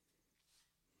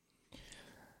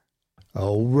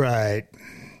All right.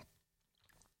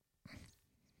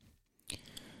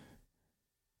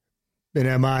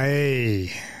 Been MIA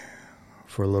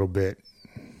for a little bit.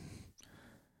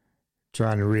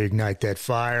 Trying to reignite that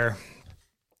fire.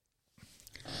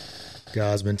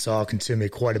 God's been talking to me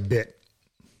quite a bit.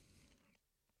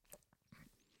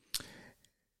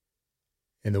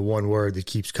 And the one word that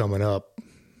keeps coming up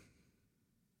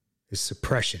is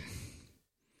suppression.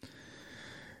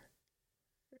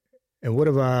 And what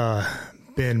have I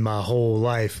been my whole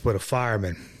life but a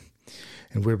fireman?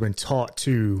 And we've been taught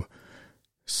to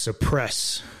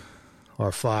suppress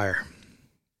our fire.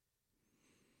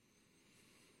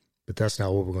 But that's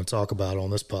not what we're going to talk about on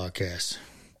this podcast.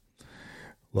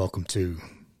 Welcome to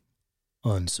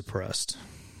Unsuppressed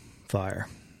Fire.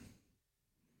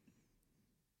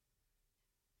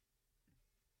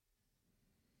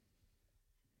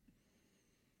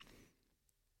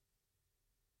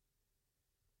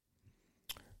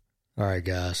 All right,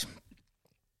 guys.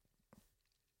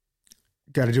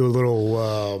 Got to do a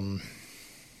little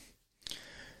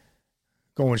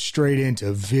going straight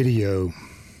into video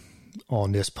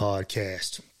on this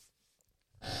podcast.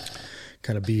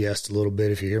 Kind of BS'd a little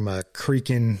bit. If you hear my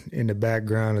creaking in the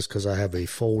background, it's because I have a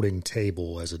folding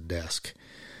table as a desk.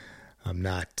 I'm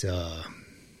not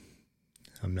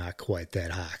quite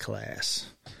that high class,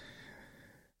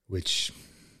 which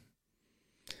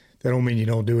that don't mean you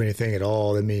don't do anything at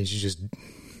all. That means you just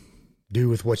do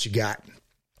with what you got.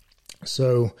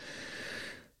 So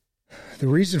the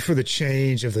reason for the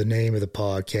change of the name of the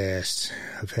podcast,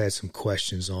 I've had some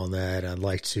questions on that. I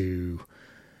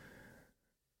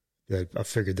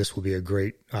figured this would be a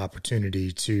great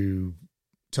opportunity to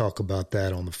talk about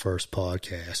that on the first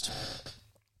podcast.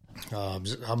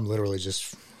 I'm literally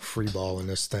just freeballing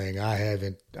this thing. I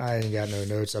ain't got no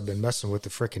notes. I've been messing with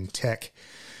the freaking tech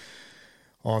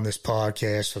on this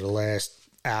podcast for the last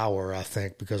hour, I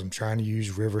think, because I'm trying to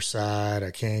use Riverside. I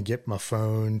can't get my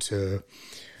phone to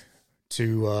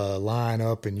line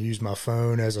up and use my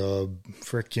phone as a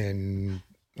freaking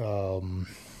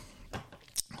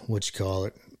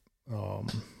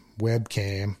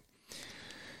webcam.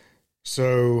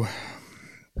 So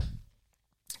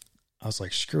I was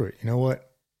like, screw it. You know what?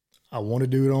 I want to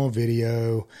do it on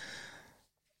video.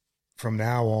 From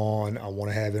now on, I want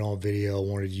to have it on video. I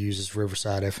wanted to use this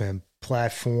Riverside FM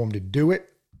platform to do it.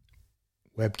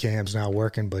 Webcam's not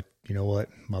working, but you know what?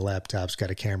 My laptop's got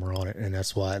a camera on it, and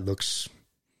that's why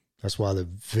the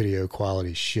video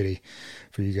quality is shitty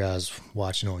for you guys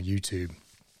watching on YouTube.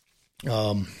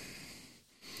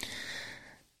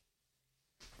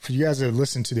 For you guys that have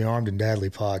listened to the Armed and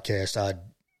Deadly podcast,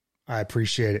 I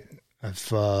appreciate it.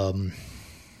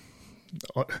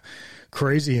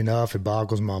 Crazy enough, it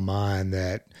boggles my mind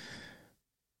that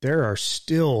there are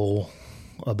still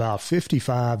about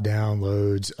 55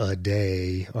 downloads a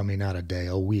day. I mean, not a day,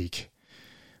 a week,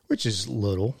 which is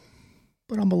little,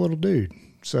 but I'm a little dude.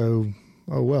 So,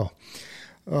 oh well.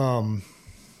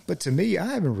 But to me, I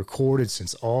haven't recorded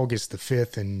since August the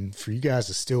 5th. And for you guys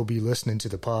to still be listening to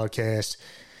the podcast,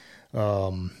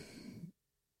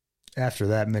 after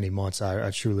that many months,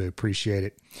 I truly appreciate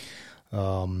it.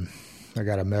 I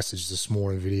got a message this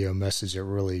morning, video message that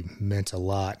really meant a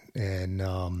lot. And,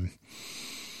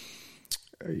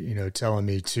 telling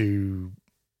me to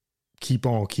keep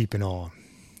on keeping on.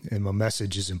 And my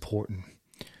message is important.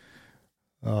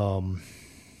 So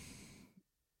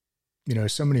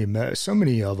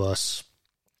many of us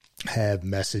have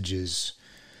messages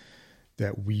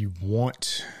that we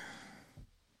want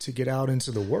to get out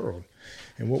into the world.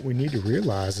 And what we need to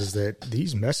realize is that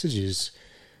these messages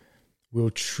will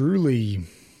truly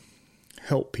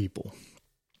help people.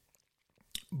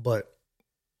 But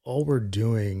all we're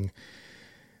doing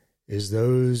is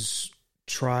those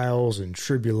trials and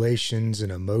tribulations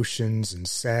and emotions and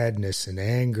sadness and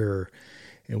anger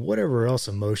and whatever else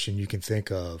emotion you can think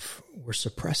of, we're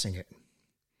suppressing it.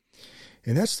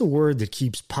 And that's the word that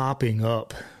keeps popping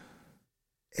up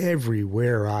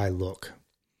everywhere I look,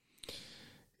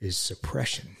 is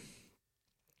suppression.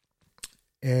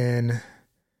 And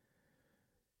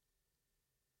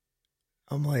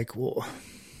I'm like, well,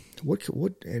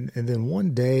 what, and then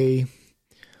one day,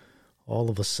 all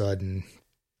of a sudden,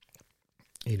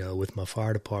 with my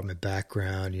fire department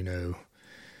background,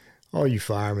 all you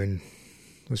firemen,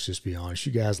 let's just be honest,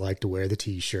 you guys like to wear the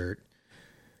t-shirt.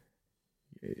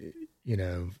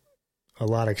 A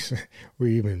lot of,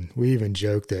 we even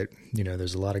joke that,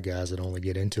 there's a lot of guys that only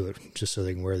get into it just so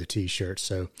they can wear the t-shirt.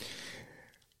 So,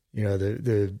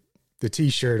 the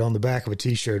t-shirt, on the back of a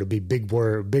t-shirt will be big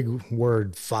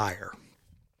word fire.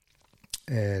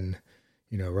 And,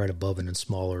 right above it in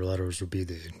smaller letters would be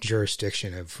the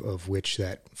jurisdiction of which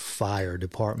that fire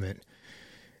department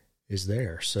is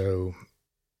there. So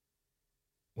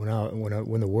when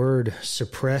the word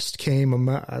suppressed came,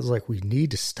 I was like, we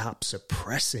need to stop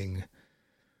suppressing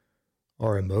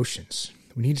our emotions.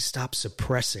 We need to stop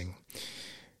suppressing.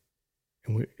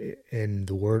 And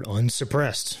the word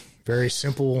unsuppressed, very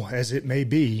simple as it may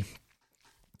be,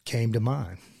 came to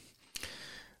mind.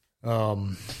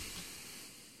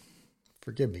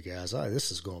 Forgive me, guys.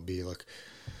 This is going to be like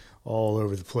all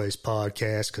over the place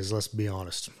podcast because let's be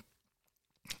honest.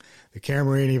 The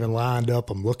camera ain't even lined up.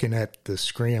 I'm looking at the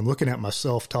screen. I'm looking at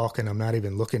myself talking. I'm not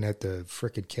even looking at the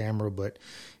freaking camera, but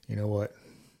you know what?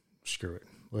 Screw it.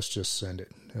 Let's just send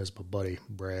it, as my buddy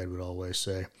Brad would always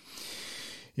say.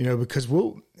 Because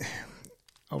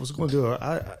I was going to do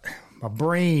my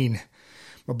brain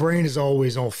is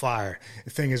always on fire.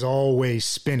 The thing is always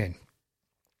spinning.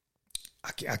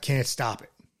 I can't stop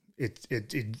it.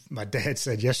 My dad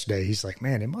said yesterday, he's like,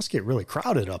 man, it must get really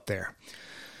crowded up there.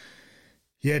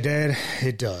 Yeah, Dad,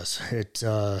 it does.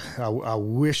 I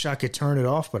wish I could turn it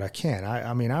off, but I can't.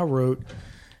 I wrote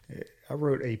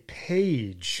a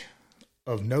page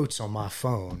of notes on my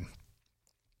phone.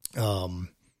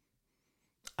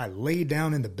 I laid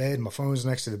down in the bed. My phone's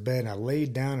next to the bed, and I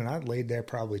laid down, and I laid there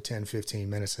probably 10, 15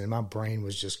 minutes, and my brain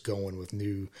was just going with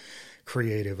new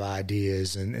creative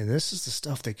ideas. And this is the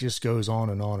stuff that just goes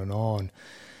on and on and on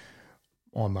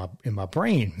in my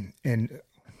brain. And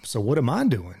so what am I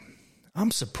doing?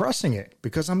 I'm suppressing it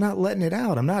because I'm not letting it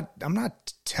out. I'm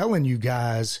not telling you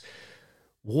guys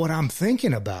what I'm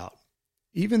thinking about.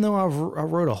 Even though I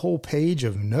wrote a whole page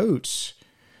of notes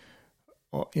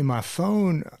in my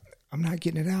phone, I'm not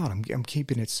getting it out. I'm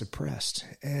keeping it suppressed.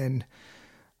 And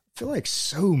I feel like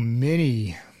so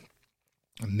many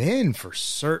men, for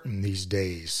certain these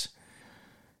days,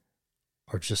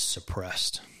 are just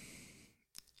suppressed.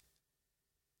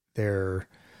 They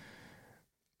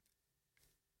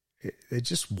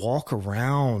just walk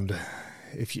around.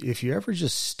 If you ever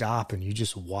just stop and you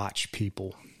just watch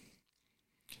people,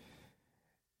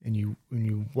 and when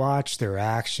you watch their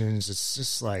actions, it's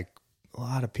just like a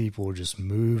lot of people are just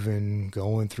moving,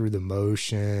 going through the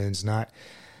motions, not,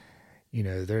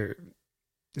 they're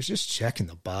just checking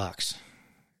the box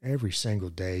every single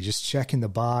day, just checking the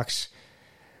box,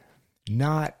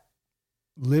 not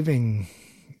living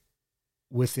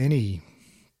with any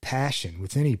passion,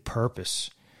 with any purpose.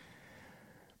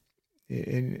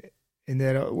 And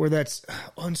that where that's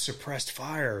unsuppressed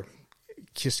fire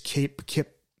just kept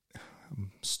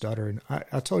I'm stuttering.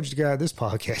 I told you guys this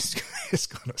podcast is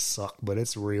gonna suck, but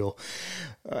it's real.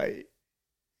 I'm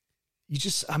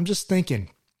just thinking,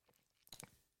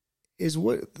 is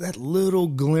what that little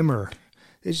glimmer?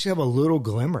 They just have a little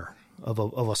glimmer of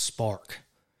a spark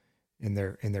in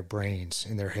their brains,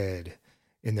 in their head,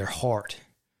 in their heart.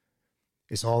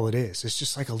 Is all it is. It's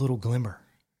just like a little glimmer,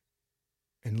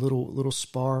 and little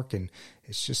spark, and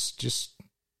it's just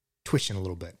twitching a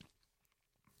little bit.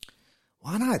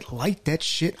 Why not light that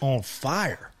shit on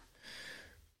fire?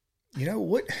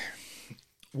 What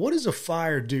does a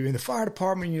fire do? In the fire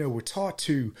department, we're taught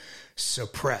to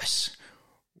suppress.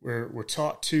 We're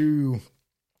taught to,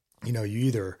 you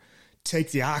either take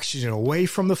the oxygen away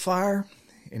from the fire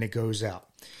and it goes out.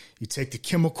 You take the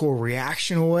chemical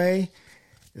reaction away,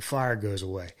 the fire goes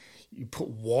away. You put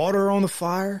water on the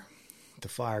fire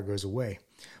goes away.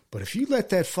 But if you let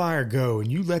that fire go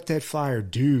and you let that fire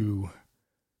do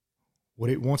what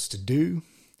it wants to do,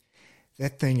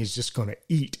 that thing is just going to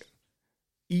eat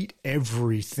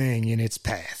everything in its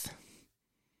path.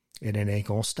 And it ain't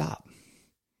going to stop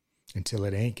until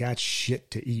it ain't got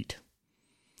shit to eat.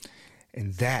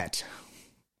 And that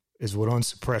is what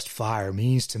unsuppressed fire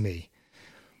means to me.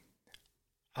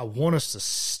 I want us to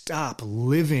stop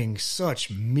living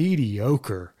such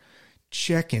mediocre,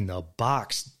 checking the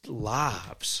box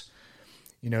lives.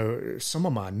 Some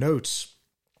of my notes,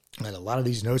 and a lot of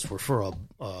these notes were for a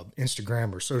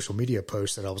Instagram or social media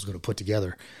post that I was going to put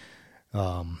together.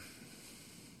 But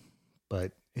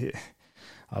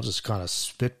I'll just kind of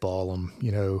spitball them.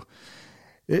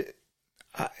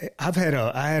 I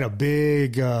had a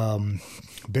big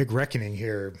reckoning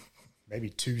here, maybe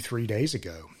 2-3 days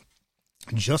ago.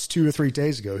 Just 2 or 3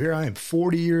 days ago. Here I am,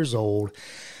 40 years old.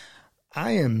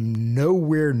 I am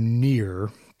nowhere near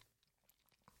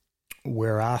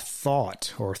where I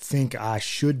thought or think I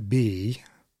should be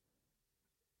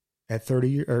at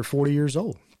 30 or 40 years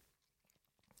old.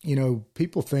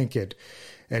 People think at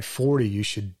 40 you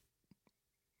should.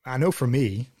 I know for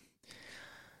me,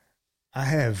 I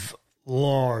have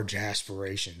large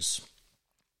aspirations,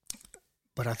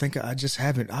 but I think I just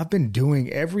haven't. I've been doing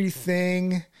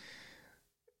everything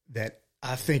that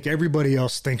I think everybody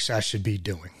else thinks I should be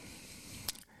doing.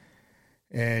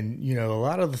 And, you know, a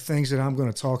lot of the things that I'm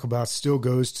going to talk about still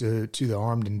goes to the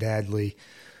Armed and Dadly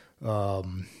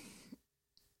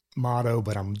motto,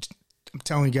 but I'm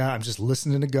telling God, I'm just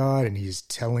listening to God, and he's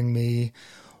telling me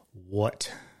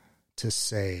what to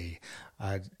say.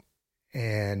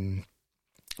 And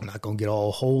I'm not going to get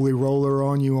all holy roller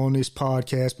on you on this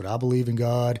podcast, but I believe in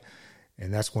God,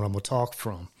 and that's what I'm going to talk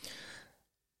from.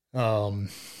 I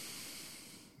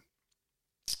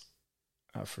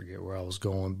forget where I was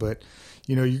going, but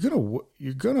you know,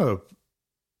 your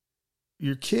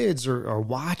kids are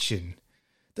watching.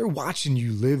 They're watching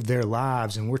you live their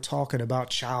lives, and we're talking about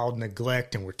child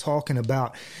neglect, and we're talking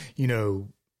about, you know,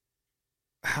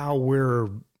 how we're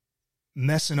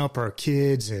messing up our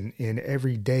kids in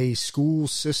everyday school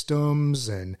systems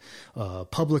and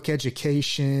public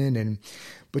education.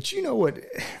 But you know what?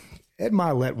 Ed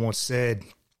Milet once said,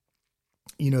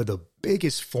 you know, the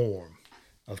biggest form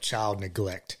of child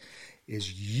neglect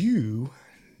is you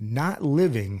not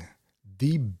living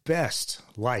the best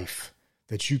life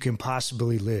that you can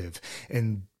possibly live,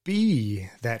 and be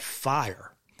that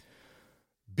fire,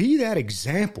 be that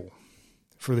example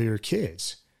for your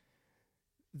kids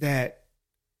that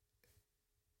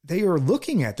they are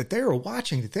looking at, that they are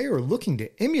watching, that they are looking to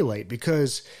emulate.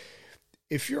 Because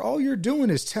if all you're doing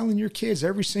is telling your kids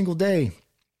every single day,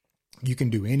 you can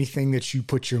do anything that you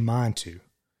put your mind to,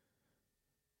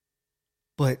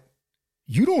 but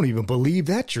you don't even believe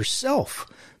that yourself,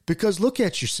 because look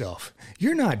at yourself.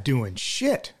 You're not doing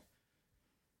shit.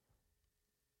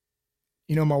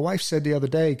 You know, my wife said the other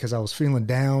day, because I was feeling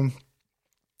down,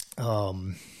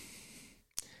 and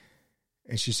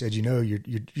she said, you know, you're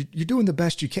doing the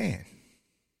best you can.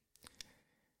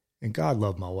 And God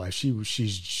loved my wife.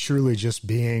 She's surely just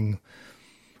being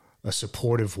a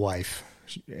supportive wife,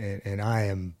 and I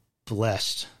am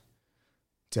blessed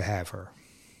to have her.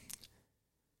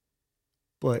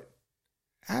 But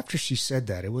after she said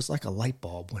that, it was like a light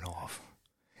bulb went off,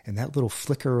 and that little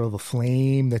flicker of a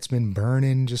flame that's been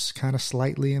burning just kind of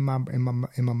slightly in my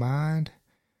mind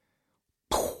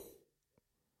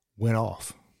went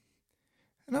off.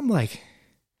 And I'm like,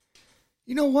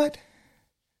 you know what?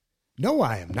 No,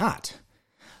 I am not.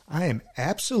 I am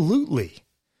absolutely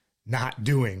not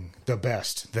doing the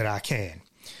best that I can.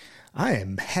 I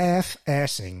am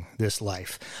half-assing this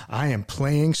life. I am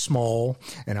playing small,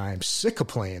 and I am sick of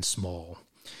playing small.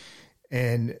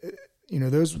 And, you know,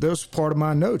 those part of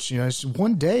my notes. You know, it's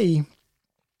one day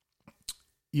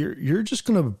you're just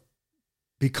going to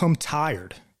become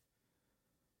tired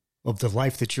of the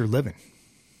life that you're living.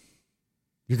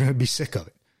 You're going to be sick of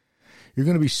it. You're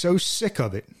going to be so sick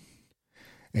of it,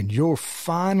 and you're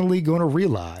finally going to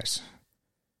realize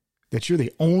that you're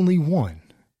the only one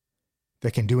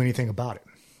that can do anything about it.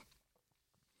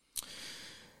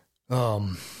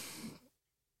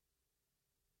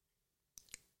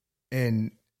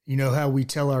 And you know how we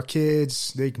tell our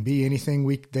kids they can be anything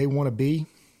they want to be?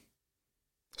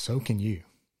 So can you.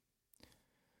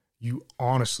 You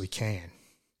honestly can.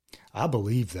 I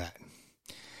believe that.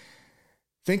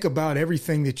 Think about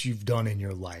everything that you've done in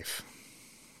your life.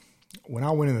 When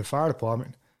I went in the fire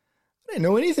department, I didn't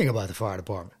know anything about the fire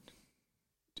department.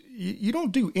 You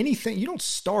don't do anything. You don't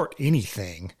start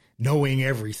anything knowing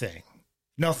everything.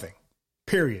 Nothing.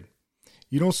 Period.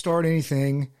 You don't start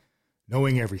anything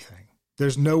knowing everything.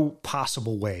 There's no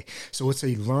possible way. So it's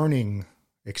a learning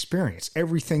experience.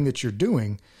 Everything that you're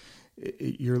doing,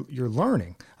 you're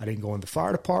learning. I didn't go in the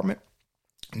fire department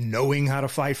knowing how to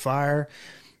fight fire,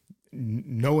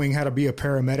 knowing how to be a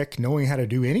paramedic, knowing how to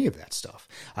do any of that stuff.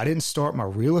 I didn't start my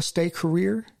real estate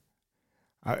career.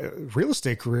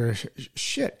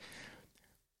 Shit.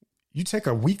 You take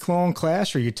a week-long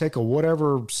class, or you take a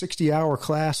whatever 60-hour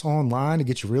class online to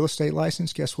get your real estate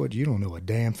license. Guess what? You don't know a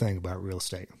damn thing about real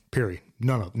estate. Period.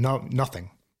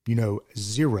 Nothing. You know,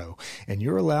 zero. And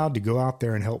you're allowed to go out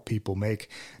there and help people make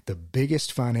the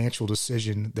biggest financial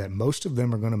decision that most of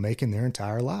them are going to make in their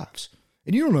entire lives.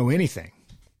 And you don't know anything.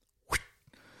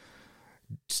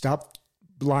 Stop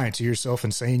lying to yourself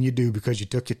and saying you do because you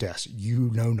took your test. You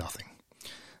know nothing.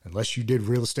 Unless you did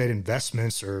real estate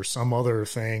investments or some other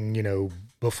thing, you know,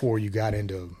 before you got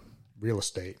into real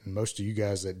estate. And most of you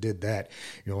guys that did that,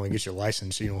 you only get your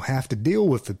license, so you don't have to deal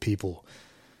with the people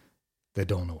that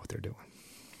don't know what they're doing.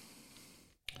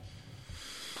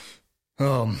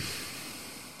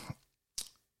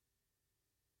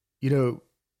 You know,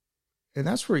 and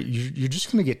that's where you're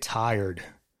just going to get tired.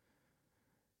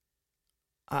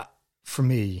 For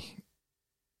me,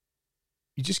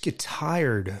 you just get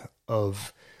tired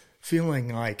of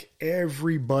feeling like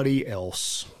everybody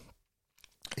else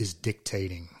is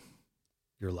dictating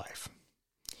your life.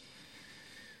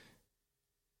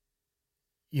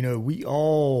 You know, we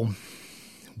all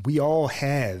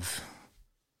have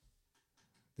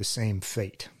the same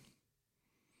fate.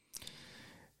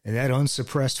 And that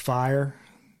unsuppressed fire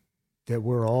that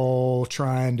we're all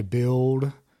trying to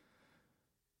build,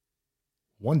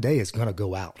 one day is going to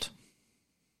go out.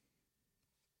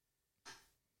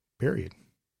 Period.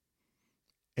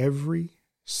 Every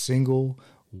single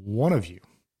one of you.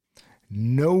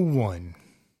 No one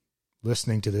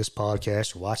listening to this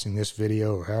podcast or watching this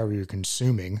video or however you're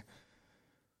consuming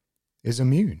is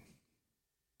immune.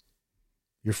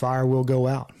 Your fire will go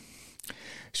out.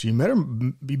 So you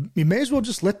may as well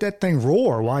just let that thing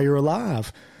roar while you're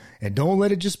alive, and don't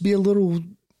let it just be a little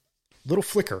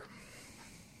flicker,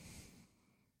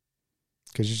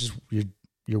 because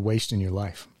you're wasting your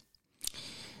life.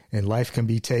 And life can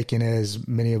be taken, as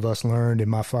many of us learned in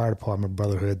my fire department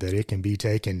brotherhood, that it can be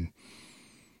taken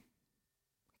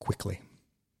quickly.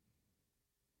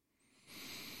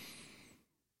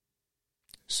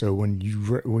 So when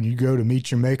you go to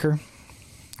meet your maker,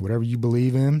 whatever you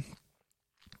believe in,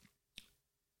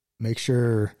 make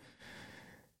sure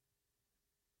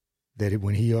that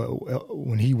when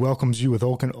he welcomes you with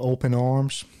open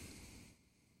arms,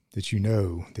 that you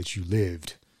know that you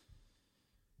lived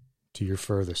to your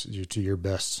furthest, to your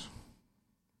best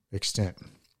extent.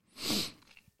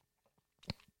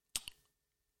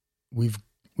 We've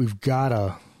got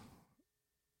to.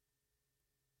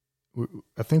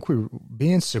 I think we're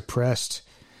being suppressed.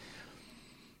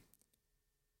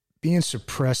 Being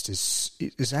suppressed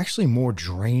is actually more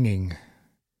draining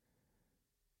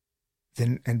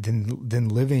than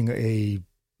living a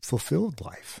fulfilled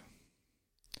life.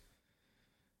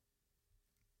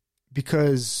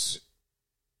 Because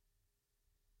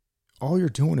all you're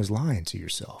doing is lying to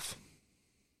yourself.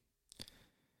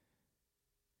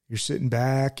 You're sitting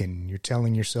back and you're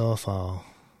telling yourself, "Oh,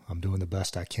 I'm doing the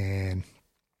best I can."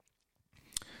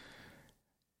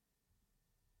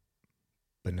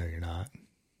 But no, you're not.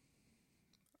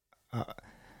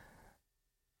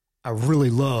 I really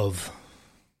love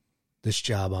this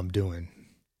job I'm doing.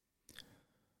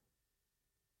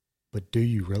 But do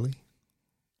you really?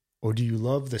 Or do you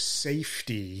love the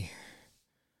safety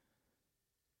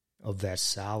of that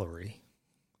salary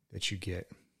that you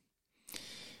get?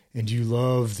 And do you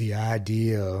love the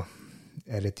idea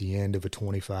that at the end of a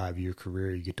 25-year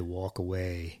career, you get to walk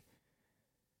away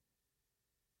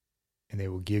and they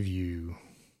will give you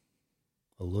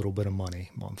a little bit of money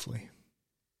monthly?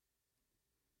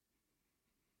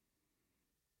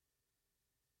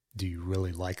 Do you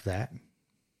really like that?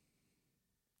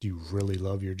 Do you really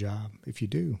love your job? If you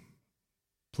do,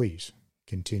 please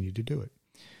continue to do it.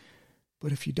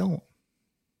 But if you don't,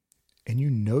 and you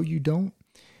know you don't,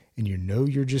 and you know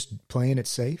you're just playing it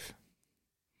safe,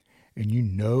 and you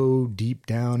know deep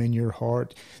down in your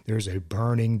heart there's a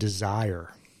burning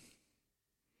desire,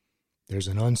 there's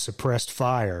an unsuppressed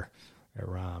fire, that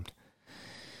rhymed,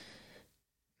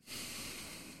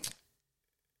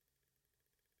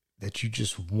 that you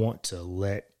just want to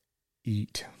let it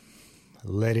eat.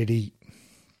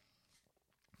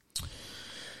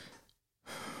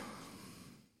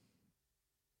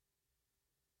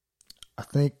 I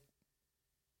think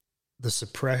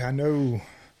I know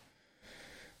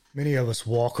many of us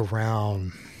walk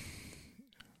around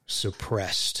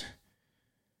suppressed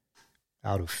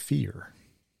out of fear.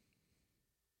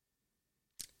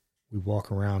 We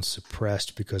walk around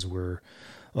suppressed because we're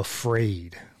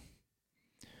afraid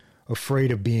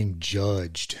of being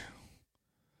judged,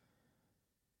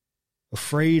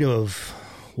 afraid of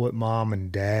what mom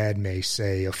and dad may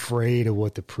say, afraid of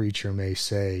what the preacher may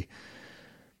say,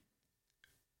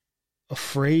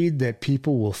 afraid that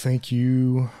people will think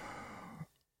you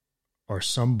are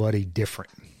somebody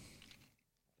different.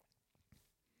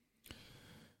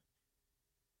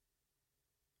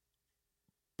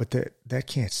 But that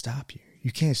can't stop you.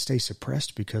 You can't stay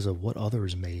suppressed because of what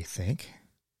others may think.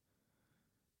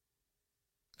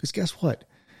 Because guess what?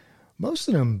 Most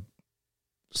of them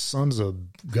sons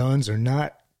of guns are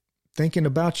not thinking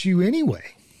about you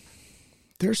anyway.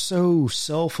 They're so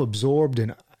self-absorbed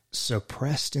and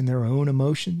suppressed in their own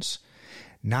emotions,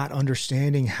 not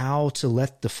understanding how to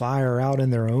let the fire out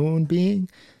in their own being.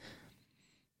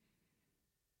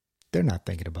 They're not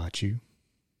thinking about you.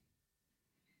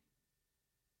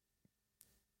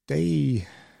 They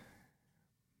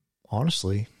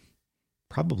honestly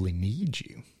probably need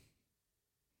you.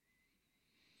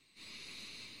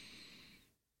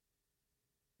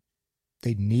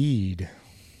 They need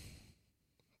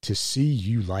to see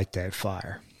you light that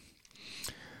fire.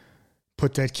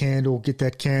 Get that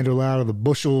candle out of the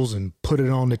bushels and put it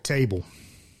on the table.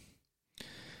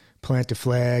 plant the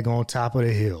flag on top of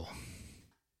the hill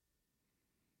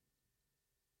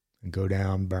and go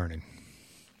down burning.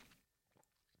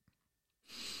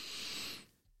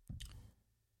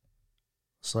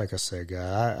 It's like I said,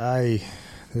 guy,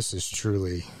 this is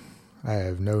truly, I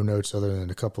have no notes other than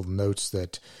a couple of notes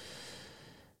that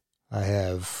I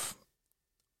have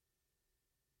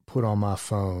put on my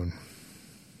phone.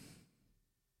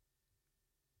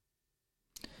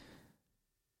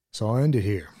 So I'll end it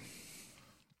here.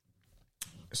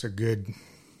 It's a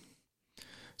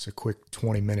quick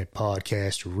 20-minute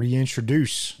podcast to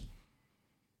reintroduce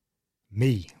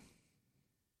me,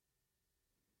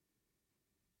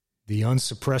 the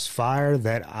unsuppressed fire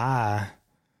that I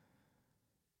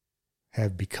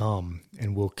have become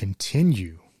and will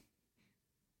continue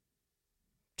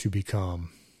to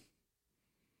become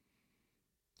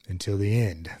until the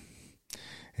end,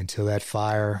 until that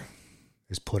fire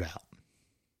is put out.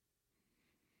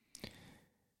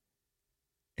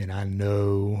 And I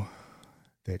know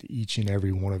that each and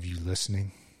every one of you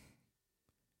listening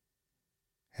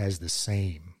has the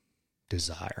same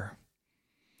desire.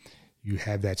 You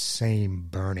have that same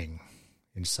burning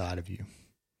inside of you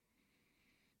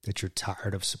that you're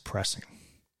tired of suppressing.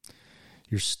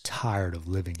 You're tired of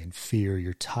living in fear.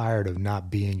 You're tired of not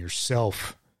being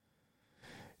yourself.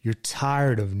 You're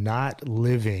tired of not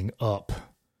living up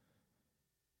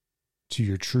to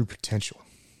your true potential,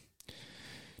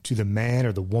 to the man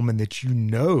or the woman that you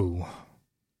know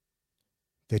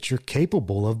that you're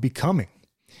capable of becoming.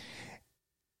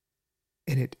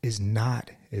 And it is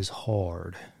not as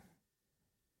hard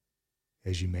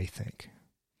as you may think.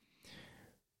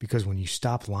 Because when you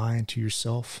stop lying to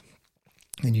yourself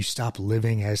and you stop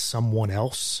living as someone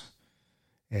else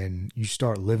and you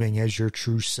start living as your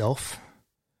true self,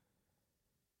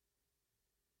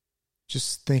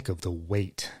 just think of the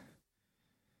weight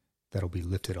that'll be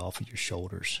lifted off of your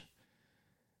shoulders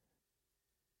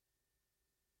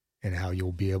and how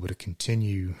you'll be able to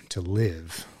continue to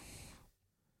live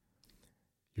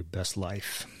your best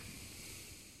life.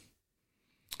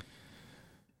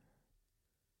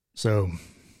 So,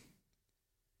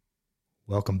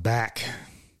 welcome back.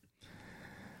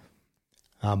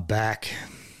 I'm back.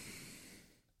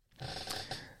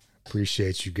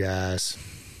 Appreciate you guys.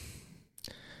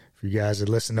 For you guys that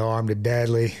listen to Armed and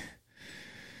Deadly,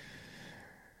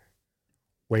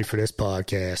 wait for this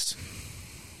podcast.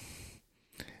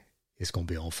 It's going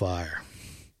to be on fire.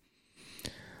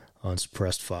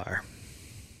 Unsuppressed fire.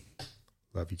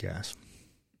 Love you guys.